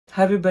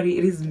Hi everybody,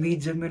 it is me,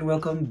 Jimmy, and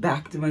welcome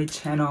back to my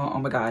channel. Oh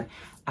my god,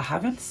 I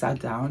haven't sat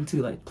down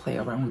to like play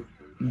around with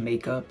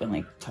makeup and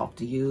like talk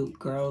to you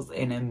girls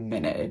in a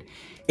minute.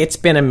 It's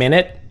been a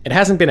minute. It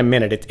hasn't been a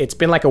minute. It's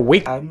been like a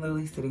week. I'm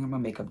literally sitting at my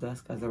makeup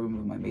desk as I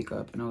remove my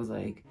makeup, and I was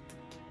like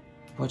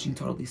watching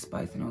Totally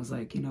Spice, and I was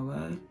like, you know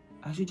what?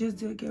 I should just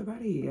get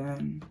ready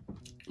and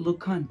look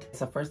cunt.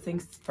 So first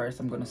things first,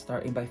 I'm gonna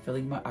start in by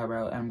filling my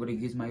eyebrow, and I'm gonna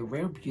use my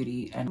Rare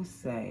Beauty. And I'm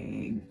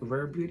saying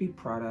Rare Beauty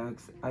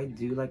products, I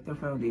do like their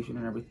foundation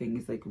and everything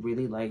is like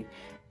really light,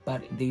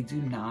 but they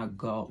do not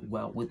go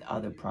well with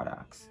other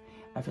products.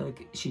 I feel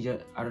like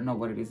I don't know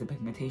what it is, the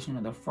pigmentation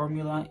or the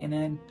formula in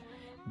it,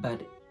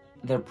 but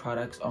their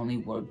products only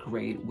work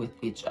great with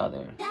each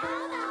other.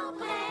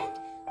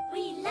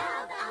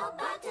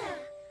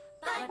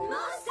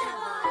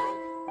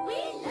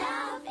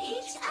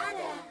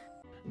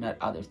 Not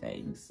other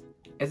things.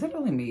 Is it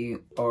only me,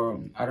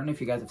 or I don't know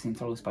if you guys have seen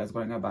Total Spice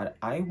growing up, but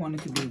I wanted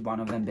to be one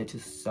of them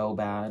bitches so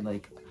bad.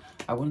 Like,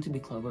 I wanted to be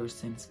Clover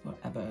since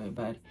forever,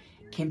 but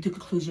came to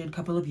conclusion a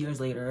couple of years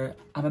later,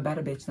 I'm a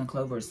better bitch than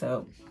Clover.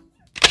 So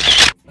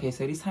okay,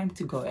 so it is time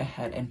to go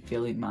ahead and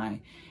fill in my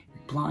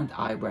blonde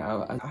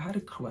eyebrow. I had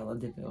a Cruella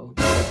de Vil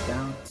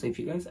down, so if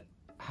you guys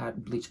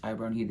had bleach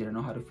eyebrow and you didn't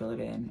know how to fill it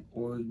in,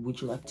 or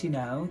would you like to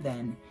know,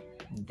 then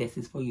this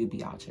is for you,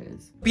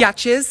 biatches.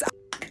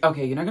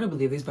 Okay, you're not gonna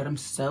believe this, but I'm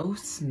so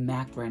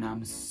smacked right now.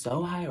 I'm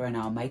so high right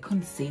now. My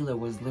concealer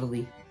was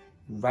literally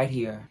right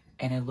here,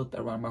 and I looked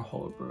around my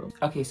whole room.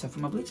 Okay, so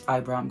for my bleach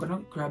eyebrow, I'm gonna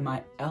grab my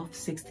e.l.f.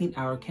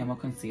 16-Hour Camo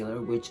Concealer,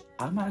 which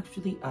I'm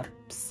actually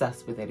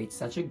obsessed with it. It's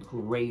such a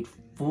great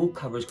full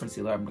coverage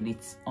concealer.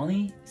 It's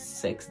only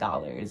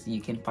 $6.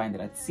 You can find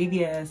it at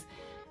CVS,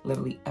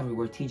 literally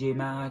everywhere, TJ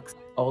Maxx,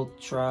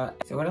 Ultra.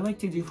 So what I like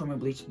to do for my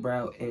bleached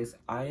brow is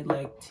I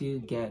like to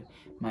get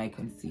my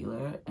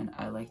concealer and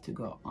I like to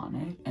go on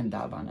it and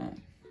dab on it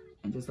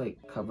and just like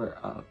cover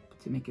up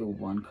to make it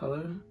one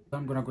color.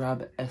 I'm gonna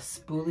grab a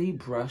spoolie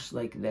brush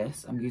like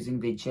this. I'm using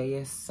the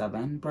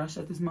JS7 brush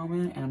at this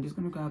moment, and I'm just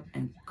gonna grab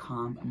and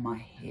comb my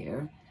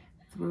hair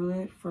through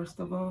it first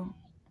of all.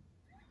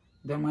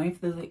 Don't mind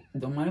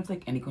if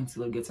any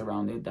concealer gets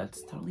around it.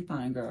 That's totally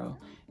fine, girl.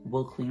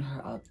 We'll clean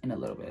her up in a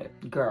little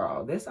bit.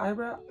 Girl, this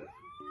eyebrow,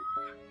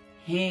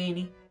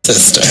 Henny.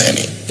 Sister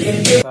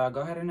Henny. So I'll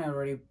go ahead and I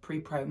already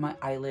pre-primed my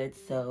eyelids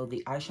so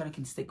the eyeshadow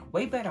can stick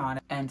way better on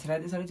it. And today I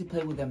decided to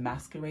play with the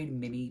Masquerade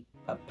Mini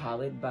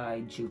palette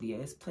by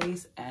Juvia's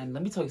Place. And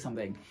let me tell you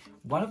something.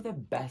 One of the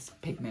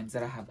best pigments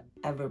that I have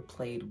ever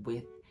played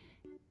with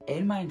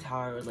in my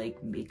entire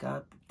like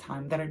makeup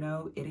time that I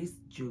know, it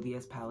is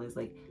Juvia's palettes.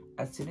 Like,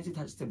 as soon as you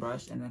touch the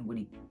brush and then when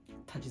he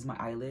touches my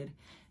eyelid,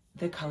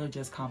 the color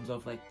just comes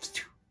off like,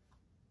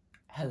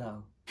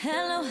 hello.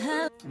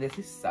 Hello. This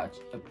is such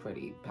a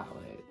pretty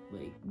palette.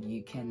 Like,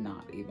 you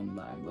cannot even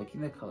lie. I'm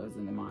looking at the colors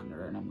in the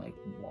monitor and I'm like,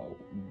 whoa,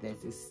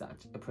 this is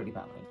such a pretty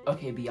palette.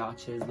 Okay,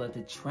 biatches, let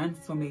the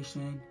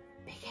transformation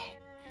begin.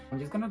 I'm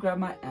just gonna grab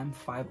my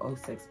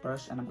M506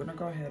 brush and I'm gonna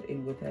go ahead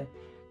in with a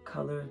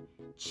color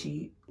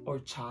Chi or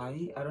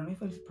Chai. I don't know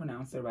if I just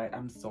pronounced it right.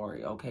 I'm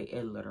sorry. Okay,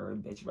 a literal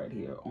bitch right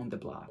here on the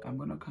block. I'm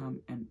gonna come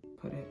and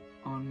put it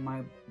on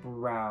my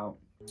brow.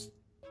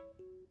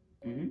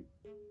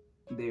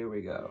 There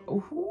we go.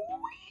 Ooh,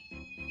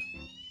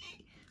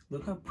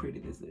 look how pretty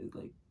this is.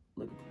 Like,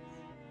 look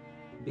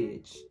at this.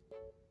 Bitch.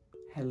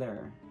 Hello.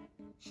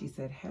 She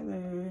said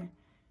hello.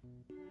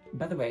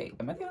 By the way,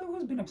 am I the only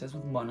one who's been obsessed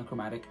with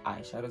monochromatic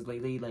eyeshadows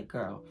lately? Like,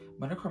 girl,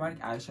 monochromatic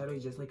eyeshadow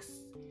is just like,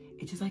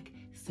 it's just like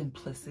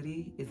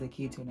simplicity is the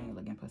key to an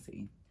elegant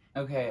pussy.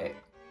 Okay,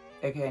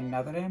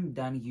 now that I'm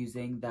done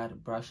using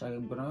that brush,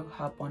 I'm gonna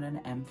hop on an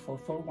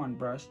M441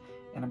 brush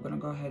and I'm gonna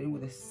go ahead in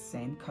with the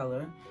same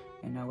color.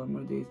 And now what I'm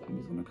gonna do is I'm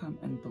just gonna come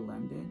and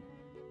blend it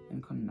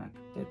and connect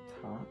the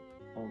top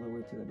all the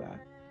way to the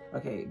back.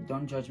 Okay,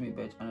 don't judge me,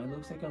 bitch. I know it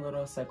looks like a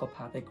little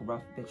psychopathic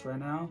rough bitch right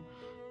now,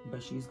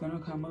 but she's gonna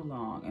come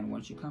along, and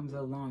when she comes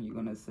along, you're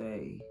gonna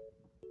say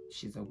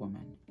she's a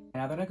woman.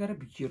 Now that I got a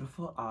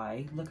beautiful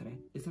eye, look at it.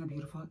 Isn't it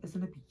beautiful?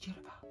 Isn't it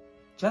beautiful?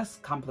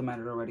 Just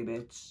complimented already,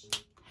 bitch.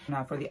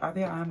 Now for the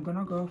other eye, I'm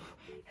gonna go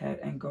ahead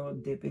and go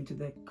dip into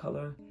the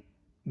color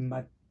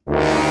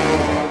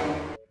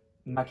Makeda.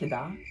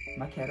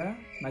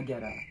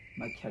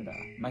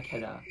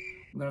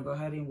 I'm gonna go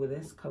ahead in with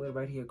this color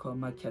right here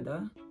called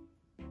Makeda.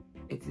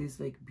 It is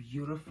like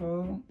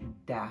beautiful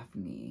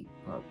Daphne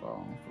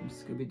purple from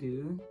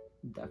Scooby-Doo.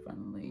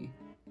 Definitely.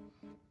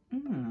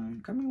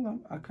 Coming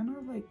along.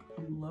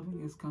 I'm loving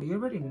this color. You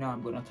already know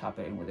I'm gonna top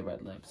it in with a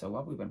red lip, so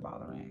what we been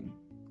bothering?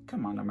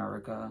 Come on,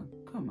 America.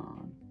 Come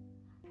on.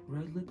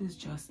 Red lip is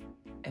just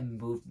a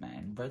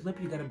movement. Red lip,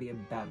 you gotta be a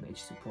bad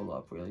bitch to pull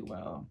up really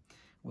well.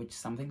 Which is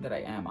something that I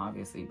am,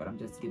 obviously, but I'm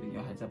just giving you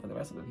a heads up for the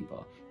rest of the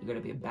people. You gotta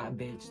be a bad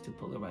bitch to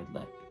pull a red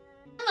lip.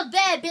 I'm a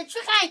bad bitch,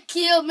 you can't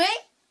kill me!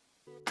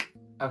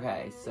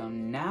 Okay, so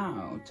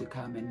now to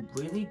come and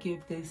really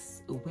give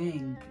this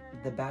wing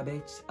the bad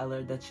bitch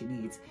alert that she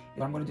needs.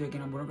 What I'm gonna do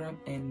again, I'm gonna grab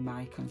in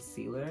my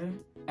concealer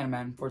and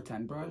my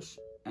M410 brush,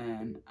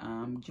 and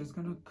I'm just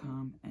gonna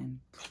come and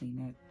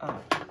clean it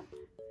up.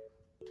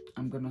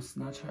 I'm gonna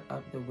snatch her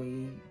up the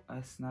way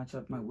I snatch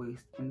up my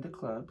waist in the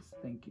clubs.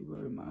 Thank you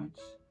very much.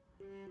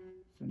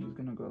 So I'm just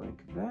gonna go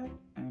like that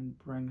and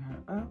bring her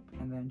up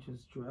and then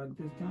just drag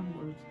this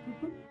downwards.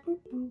 Boop, boop, boop,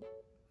 boop.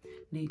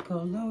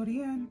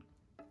 Nickelodeon.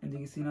 And do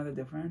you see another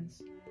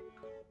difference?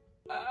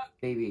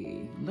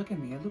 Baby, look at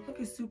me. I look like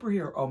a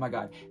superhero. Oh my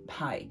god.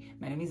 Hi,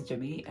 my name is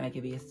Jimmy and I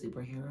can be a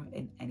superhero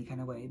in any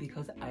kind of way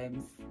because I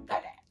am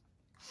stunning.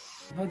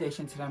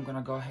 Foundation today, I'm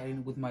gonna go ahead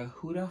and with my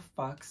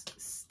HIIIIII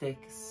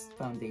stick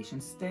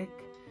foundation stick.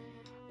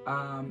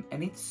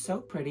 And it's so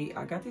pretty.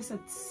 I got this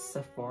at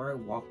Sephora. I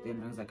walked in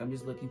and I was like, I'm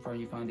just looking for a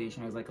new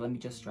foundation. I was like, let me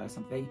just try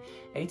something.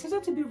 And it turns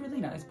out to be really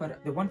nice.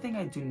 But the one thing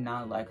I do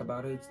not like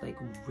about it, it's like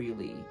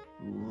really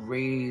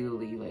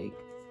like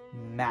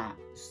matte.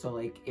 So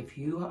like if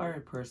you are a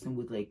person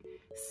with like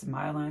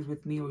smile lines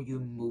with me or you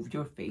move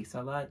your face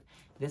a lot,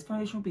 this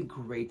foundation would be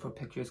great for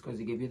pictures because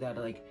it give you that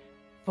like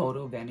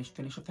photo vanish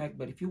finish effect.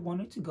 But if you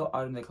wanted to go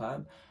out in the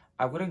club,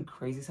 I wouldn't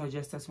crazy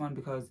suggest this one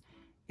because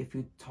if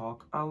you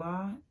talk a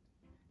lot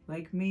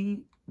like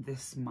me, the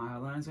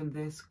smile lines on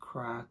this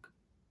crack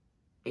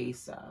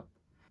ASAP.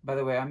 By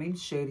the way, I'm in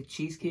shade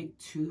Cheesecake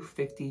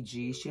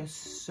 250G. She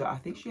has I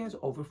think she has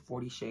over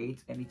 40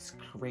 shades and it's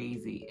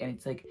crazy. And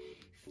it's like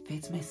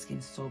fits my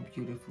skin so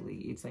beautifully.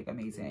 It's like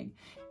amazing.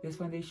 This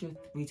foundation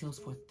retails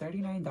for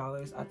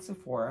 $39 at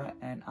Sephora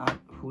and at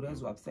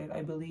HIIIII's website,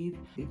 I believe.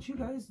 Did you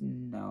guys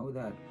know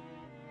that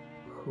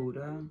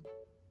HIIIIII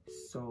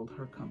sold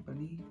her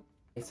company?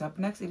 So up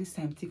next, it is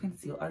time to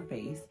conceal our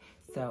face.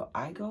 So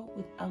I go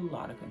with a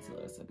lot of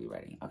concealer, so be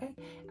ready, okay?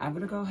 I'm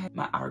gonna go ahead with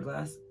my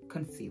Hourglass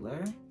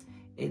concealer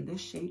in the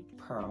shade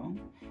Pearl.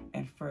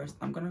 And first,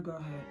 I'm gonna go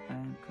ahead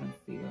and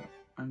conceal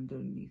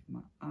underneath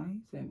my eye.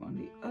 Same on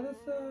the other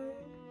side.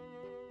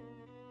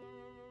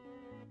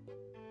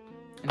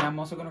 And I'm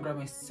also gonna grab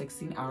my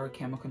 16-Hour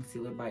Camo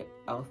Concealer by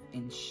e.l.f.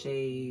 in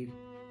shade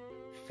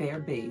Fair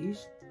Beige.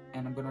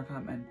 And I'm gonna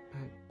come and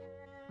put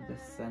the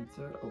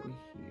center over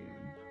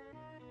here,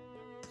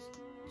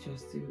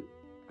 just to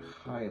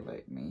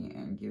highlight me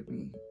and give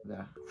me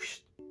the whoosh.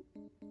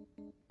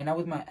 And now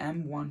with my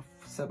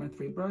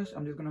M173 brush,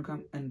 I'm just gonna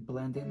come and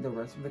blend in the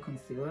rest of the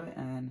concealer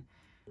and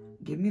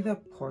give me the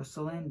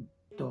porcelain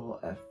doll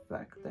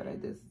effect that I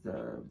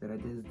deserve, that I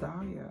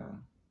desire.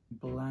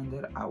 Blend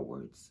it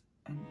outwards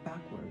and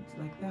backwards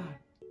like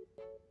that.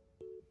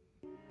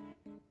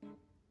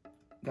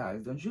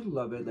 Guys, don't you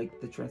love it, like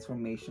the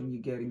transformation you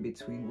get in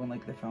between when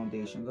like the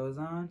foundation goes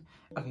on?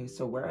 Okay,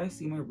 so where I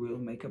see my real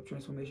makeup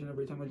transformation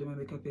every time I do my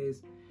makeup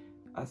is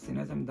as soon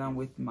as I'm done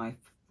with my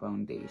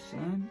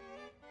foundation,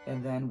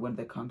 and then when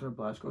the contour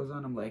blush goes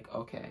on, I'm like,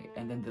 okay,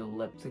 and then the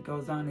lipstick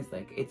goes on, it's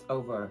like, it's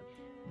over.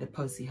 The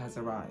pussy has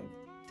arrived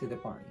to the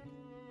party.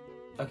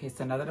 Okay,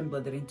 so now that I'm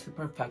blended into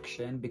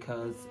perfection,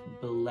 because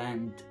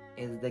blend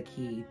is the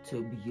key to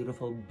a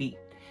beautiful beat,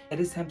 it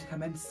is time to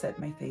come and set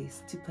my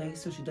face to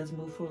place so she doesn't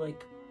move for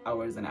like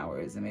hours and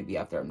hours and maybe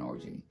after an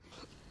orgy.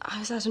 I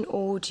was at an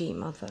orgy,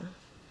 mother.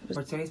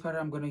 For today's powder,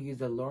 I'm going to use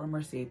the Laura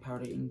Mercier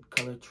powder in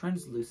color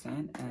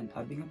Translucent, and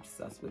I've been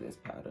obsessed with this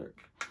powder.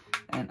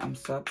 And I'm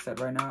so upset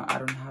right now. I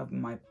don't have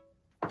my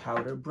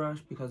powder brush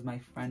because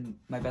my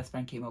best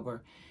friend came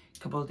over a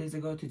couple of days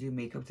ago to do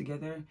makeup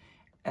together,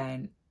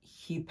 and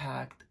he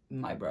packed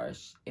my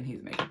brush in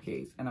his makeup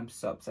case. And I'm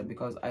so upset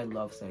because I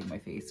love setting my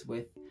face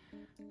with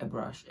a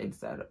brush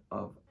instead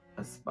of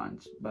a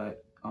sponge.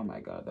 But oh my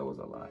god, that was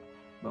a lot.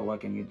 But what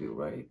can you do,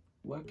 right?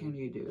 What can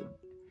you do?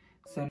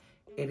 So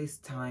it is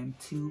time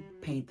to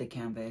paint the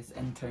canvas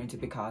and turn to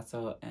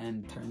Picasso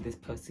and turn this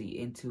pussy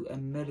into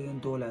 $1 million,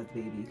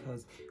 baby,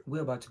 because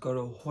we're about to go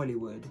to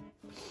Hollywood.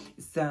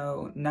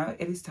 So now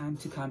it is time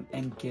to come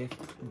and give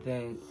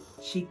the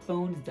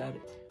cheekbones that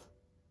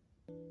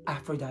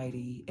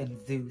Aphrodite and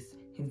Zeus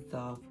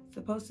himself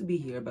supposed to be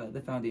here, but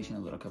the foundation a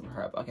little cover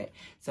her up. Okay,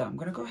 so I'm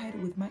gonna go ahead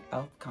with my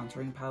e.l.f.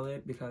 contouring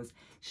palette because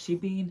she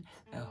been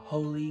a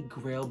holy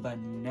grail but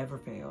never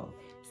fail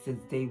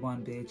since day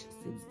one, bitch,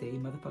 since day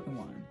motherfucking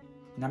one.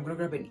 Now I'm gonna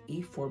grab an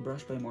E4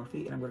 brush by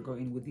Morphe and I'm gonna go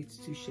in with these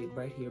two shades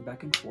right here,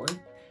 back and forth.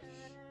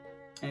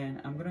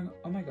 And I'm gonna,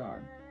 oh my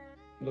god,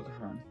 look at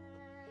her.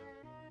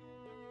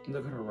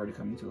 Look at her already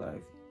coming to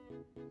life.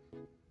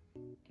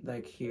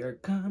 Like, here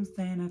comes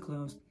Santa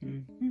Claus.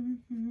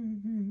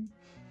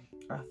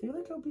 I feel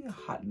like it'll be a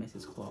hot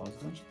Mrs. Claus,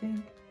 don't you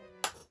think?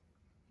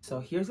 So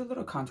here's a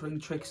little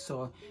contouring trick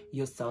so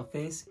your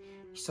self-face,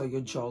 so your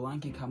jawline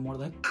can come more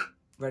like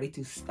ready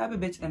to stab a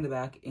bitch in the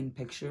back in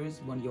pictures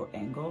when you're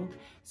angled.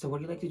 So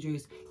what you like to do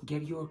is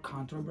get your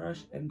contour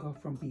brush and go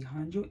from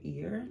behind your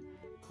ear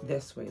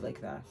this way like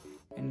that,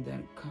 and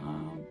then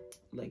come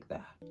like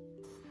that.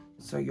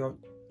 So you're,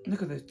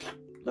 look at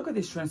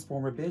this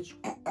transformer, bitch.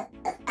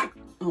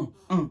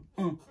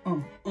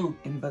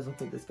 Embezzle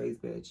fit this face,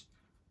 bitch.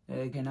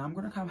 Again, now I'm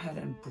gonna come ahead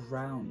and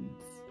brown.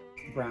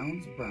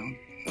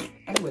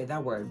 Anyway,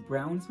 that word,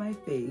 browns my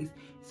face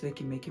so it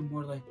can make it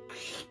more like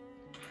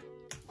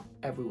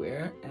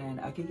everywhere, and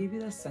I can give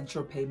you the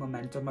Central Pay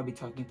momentum I'll be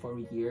talking for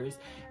years.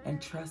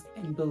 And trust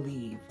and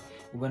believe,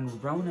 when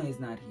Rona is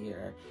not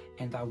here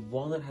and that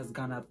wallet has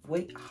gone up,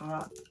 wait,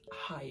 hot,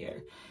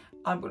 higher.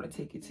 I'm gonna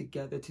take it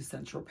together to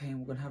Central Pain.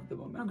 We're gonna have the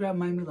moment. I'm gonna grab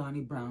my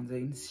Milani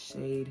Bronzing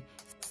shade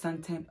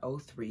Suntan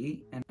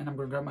 03, and I'm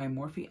gonna grab my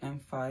Morphe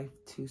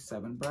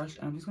M527 brush,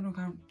 and I'm just gonna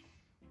come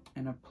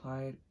and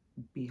apply it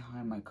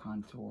behind my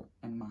contour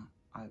and my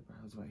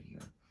eyebrows right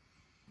here.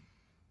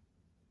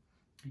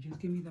 And just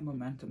give me the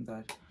momentum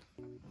that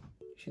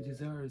she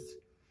deserves.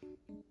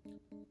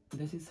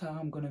 This is how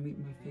I'm gonna meet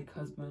my fake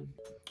husband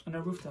on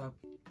a rooftop.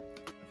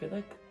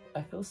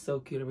 I feel so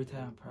cute every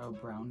time I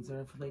put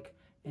bronzer. I feel like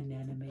an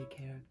anime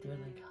character,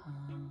 like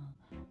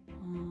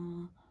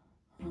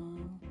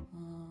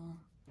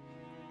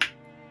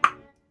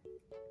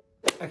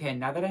Okay,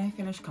 now that I have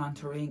finished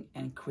contouring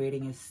and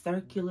creating a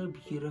circular,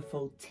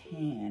 beautiful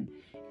tan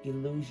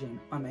illusion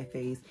on my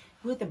face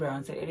with the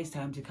bronzer, it is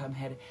time to come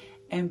ahead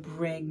and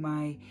bring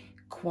my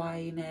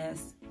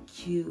quietness,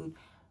 cute,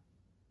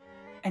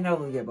 and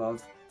all of the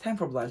above. Time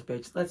for blush,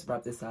 bitch. Let's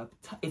wrap this up.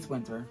 It's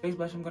winter. Face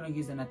blush I'm gonna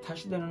use in a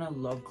Touch It on a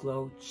Love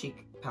Glow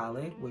cheek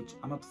palette, which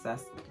I'm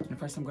obsessed. And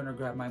first I'm gonna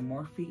grab my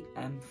Morphe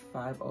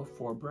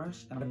M504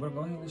 brush, and I'm gonna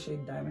go in the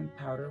shade Diamond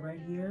Powder right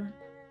here.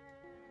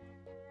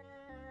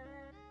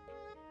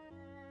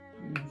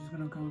 And I'm just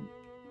gonna come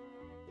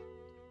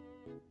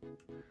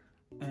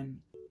and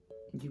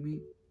give me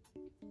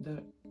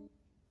the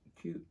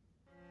cute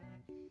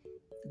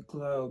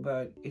glow,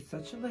 but it's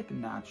such a like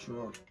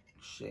natural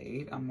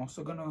shade. I'm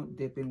also gonna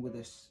dip in with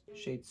this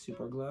shade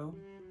Super Glow.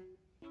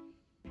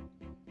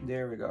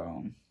 There we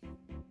go.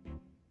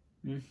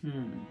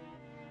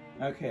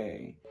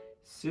 Okay,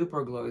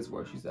 Super Glow is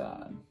where she's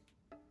at.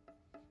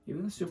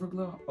 Even the Super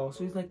Glow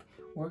also is like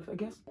works, I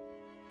guess,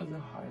 as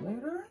a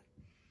highlighter.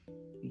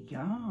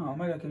 Yeah. Oh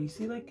my god, can you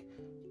see like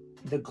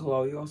the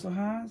glow he also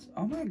has?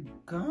 Oh my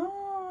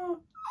god.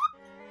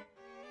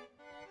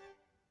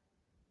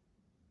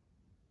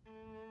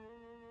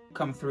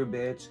 Come through,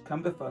 bitch.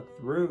 Come the fuck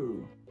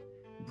through.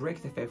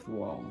 Break the fifth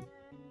wall.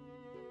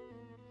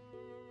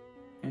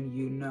 And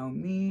you know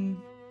me.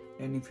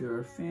 And if you're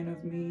a fan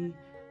of me,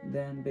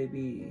 then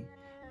baby,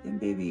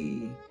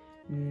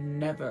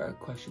 never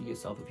question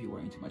yourself if you're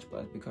wearing too much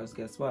blush, because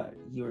guess what?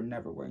 You're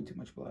never wearing too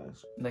much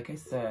blush. Like I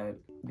said,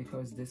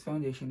 because this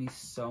foundation is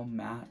so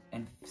matte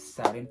and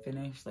satin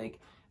finish, like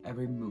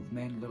every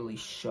movement literally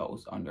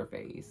shows on your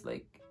face.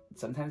 Like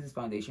sometimes this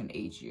foundation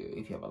ages you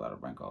if you have a lot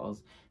of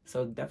wrinkles.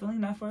 So definitely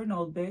not for an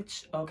old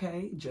bitch,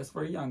 okay? Just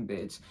for a young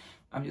bitch.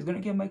 I'm just gonna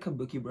get my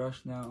kabuki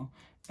brush now,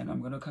 and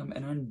I'm gonna come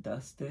and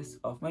dust this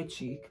off my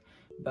cheek.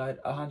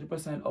 But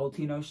 100%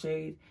 Ultino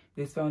shade.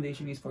 This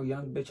foundation is for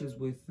young bitches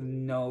with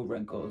no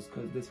wrinkles,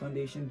 because this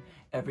foundation,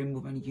 every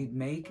movement you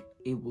make,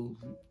 it will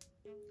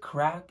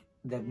crack.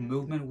 The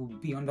movement will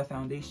be on the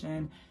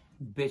foundation.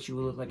 Bitch, you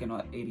will look like an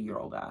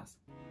 80-year-old ass.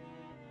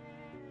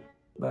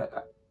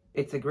 But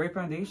it's a great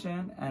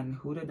foundation, and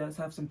Huda does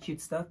have some cute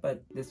stuff,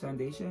 but this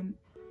foundation,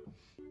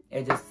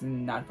 it's just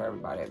not for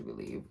everybody, I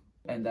believe.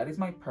 And that is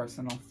my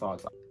personal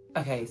thoughts.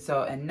 Okay,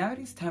 so, and now it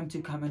is time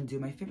to come and do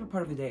my favorite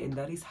part of the day, and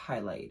that is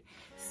highlight.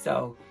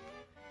 So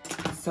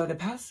the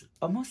past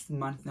almost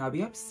month now, I've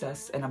been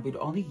obsessed, and I've been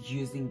only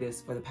using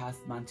this for the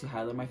past month to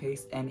highlight my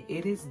face, and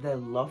it is the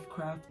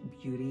Lovecraft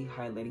Beauty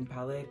Highlighting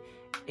Palette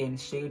in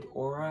shade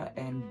Aura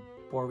and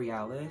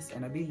Borealis,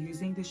 and I've been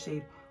using the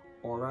shade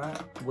Aura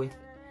with,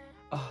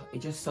 oh,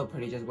 it's just so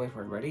pretty. Just wait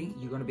for it. Ready?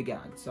 You're gonna be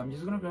gagged. So I'm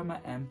just gonna grab my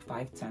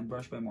M510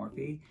 brush by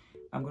Morphe.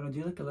 I'm gonna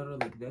do like a little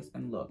like this,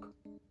 and look.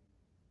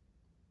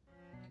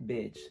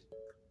 Bitch.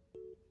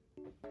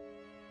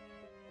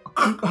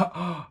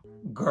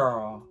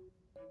 Girl.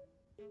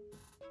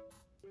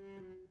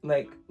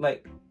 Like,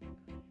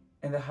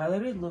 and the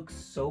highlighter looks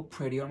so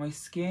pretty on my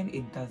skin.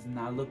 It does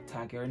not look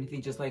tacky or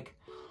anything. Just like,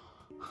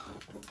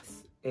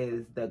 this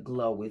is the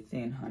glow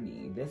within,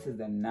 honey. This is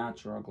the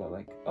natural glow.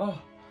 Like,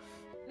 oh.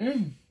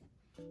 And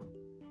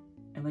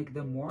like,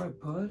 the more I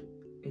put,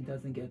 it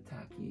doesn't get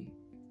tacky.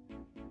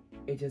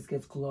 It just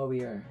gets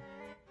glowier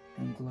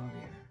and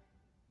glowier.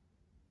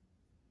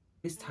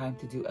 It's time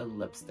to do a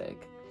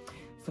lipstick.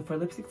 So for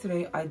lipstick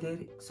today, I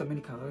did so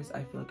many colors.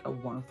 I feel like I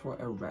want to throw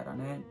a red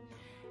on it.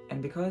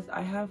 And because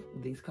I have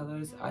these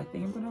colors, I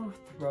think I'm going to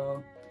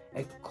throw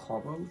a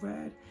coral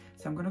red.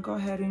 So I'm going to go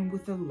ahead and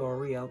with the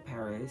L'Oreal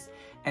Paris.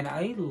 And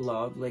I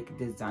love like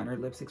designer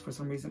lipsticks for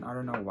some reason. I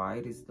don't know why.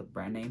 It is the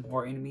brand name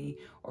more in me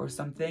or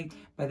something.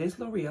 But this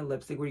L'Oreal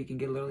lipstick, where you can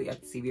get literally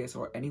at CVS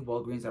or any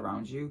Walgreens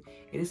around you,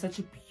 it is such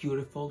a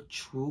beautiful,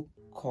 true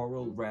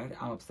coral red.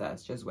 I'm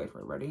obsessed. Just wait for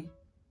it. Ready?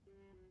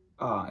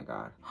 Oh my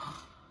god.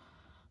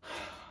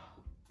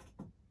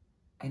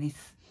 And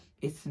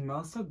it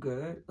smells so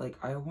good. Like,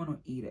 I want to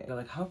eat it.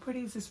 Like, how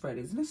pretty is this red?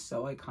 Isn't it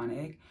so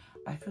iconic?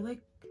 I feel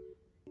like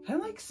kind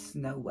of like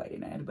Snow White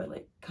in it, but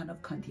like kind of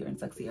cuntier and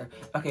sexier.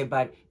 Okay,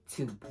 but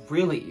to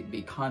really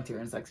be cuntier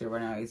and sexier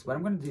right now is what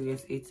I'm gonna do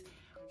is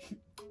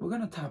we're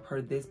gonna top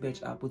her this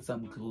bitch up with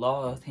some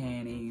gloss,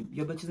 honey.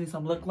 Your bitches need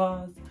some lip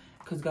gloss,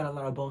 cause you got a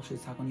lot of bullshit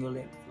stuck on your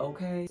lips,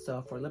 okay?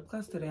 So for lip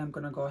gloss today, I'm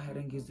gonna go ahead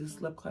and use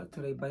this lip gloss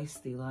today by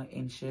Stila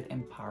in shade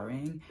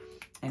Empowering.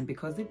 And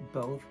because they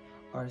both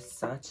are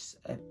such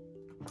a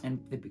And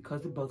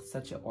because they're both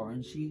such a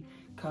orangey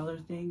color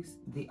things,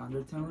 the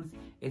undertones,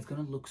 it's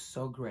gonna look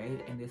so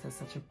great. And this has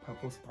such a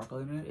purple sparkle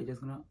in it. It's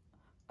just gonna,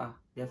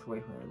 just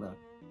wait for it, look.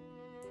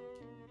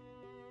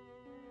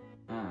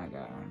 Oh my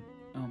god.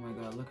 Oh my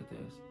god, look at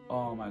this.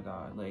 Oh my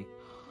god, like,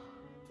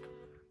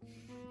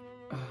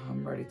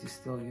 I'm ready to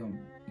steal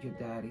your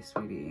daddy,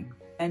 sweetie.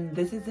 And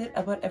this is it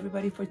about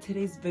everybody for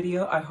today's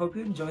video. I hope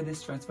you enjoyed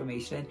this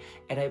transformation,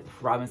 and I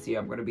promise you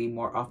I'm going to be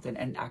more often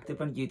and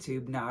active on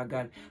YouTube. Now I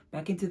got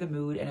back into the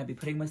mood and I'll be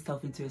putting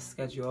myself into a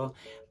schedule.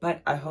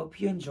 But I hope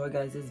you enjoy,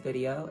 guys, this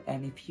video.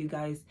 And if you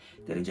guys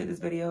did enjoy this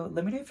video,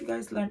 let me know if you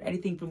guys learned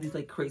anything from this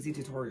like crazy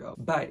tutorial.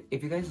 But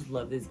if you guys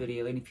love this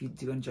video and if you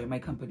do enjoy my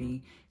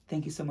company,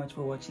 thank you so much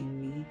for watching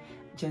me.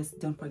 Just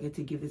don't forget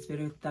to give this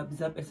video a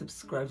thumbs up and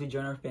subscribe to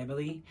join our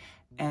family.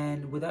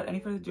 And without any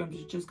further ado,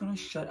 I'm just gonna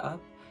shut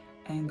up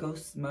and go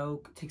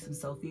smoke, take some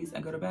selfies,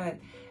 and go to bed.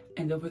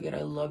 And don't forget,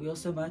 I love you all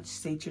so much.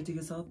 Stay true to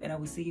yourself, and I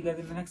will see you guys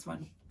in the next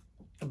one.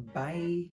 Bye.